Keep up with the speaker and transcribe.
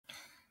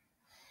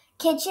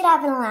Kids should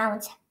have an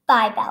allowance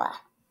by Bella.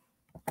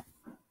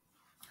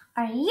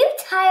 Are you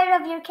tired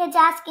of your kids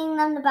asking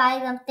them to buy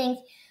them things?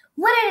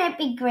 Wouldn't it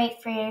be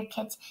great for your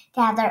kids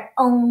to have their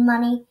own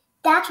money?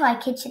 That's why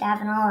kids should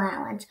have an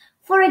allowance.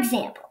 For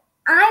example,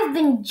 I've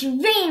been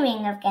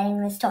dreaming of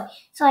getting this toy,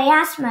 so I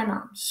asked my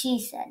mom. She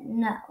said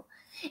no.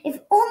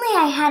 If only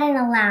I had an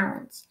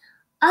allowance.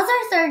 Other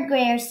third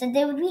graders said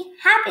they would be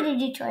happy to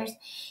do chores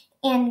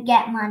and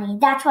get money.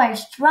 That's why I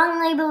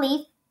strongly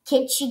believe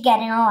kids should get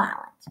an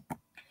allowance.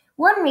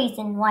 One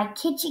reason why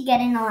kids should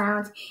get an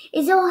allowance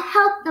is it will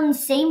help them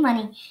save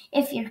money.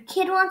 If your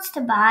kid wants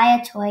to buy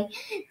a toy,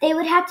 they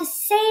would have to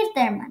save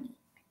their money.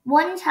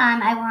 One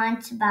time I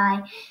wanted to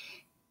buy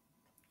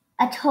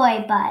a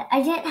toy, but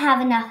I didn't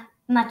have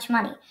much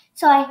money.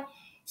 So I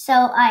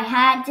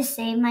had to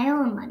save my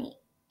own money.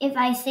 If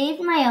I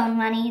saved my own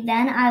money,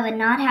 then I would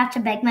not have to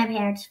beg my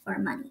parents for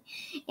money.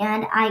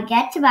 And I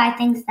get to buy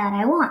things that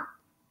I want.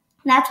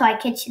 That's why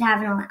kids should have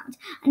an allowance.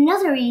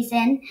 Another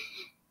reason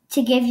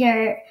to give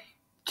your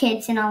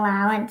kids an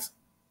allowance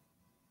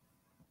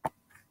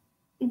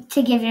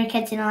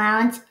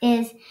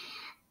is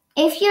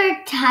if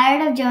you're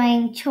tired of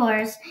doing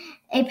chores,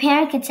 a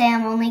parent could say,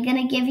 I'm only going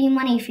to give you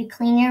money if you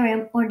clean your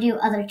room or do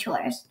other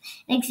chores.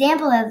 An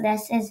example of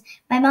this is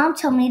my mom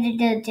told me to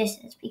do the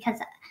dishes because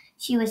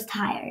she was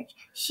tired.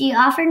 She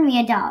offered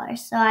me $1,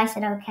 so I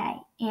said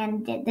okay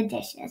and did the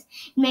dishes.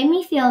 It made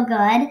me feel good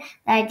that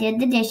I did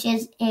the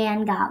dishes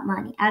and got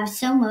money. I was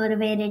so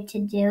motivated to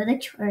do the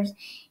chores,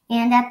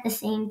 and at the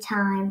same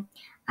time,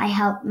 I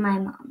helped my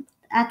mom.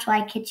 That's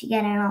why kids should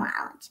get an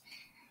allowance.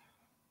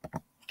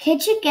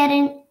 Kids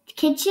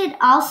should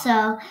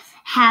also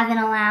have an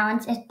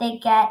allowance if they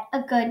get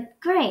a good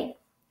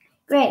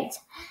grades.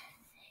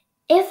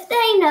 If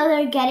they know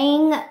they're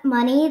getting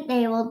money,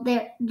 they will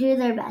do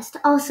their best.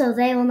 Also,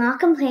 they will not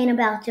complain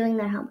about doing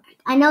their homework.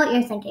 I know what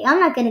you're thinking. I'm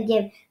not going to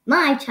give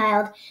my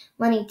child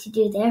money to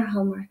do their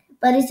homework.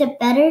 But is it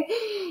better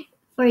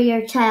for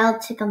your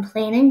child to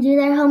complain and do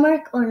their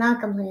homework or not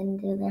complain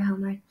and do their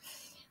homework?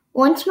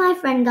 Once my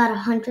friend got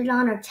 100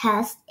 on her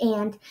test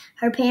and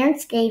her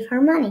parents gave her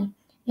money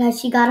because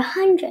she got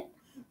 100.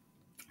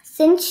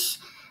 Since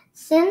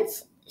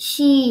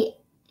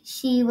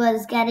she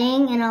was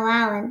getting an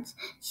allowance,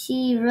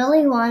 she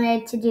really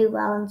wanted to do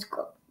well in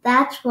school.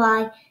 That's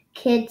why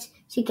kids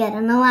should get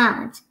an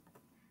allowance.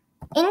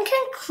 In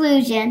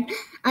conclusion,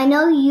 I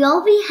know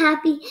you'll be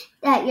happy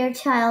that your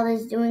child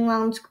is doing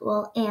well in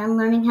school and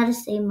learning how to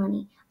save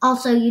money.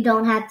 Also, you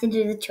don't have to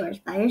do the chores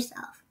by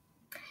yourself.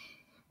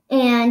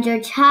 And your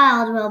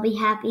child will be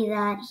happy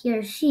that he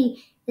or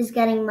she is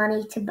getting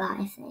money to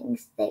buy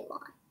things they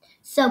want.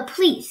 So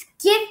please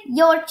give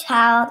your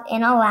child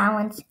an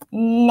allowance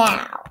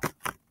now.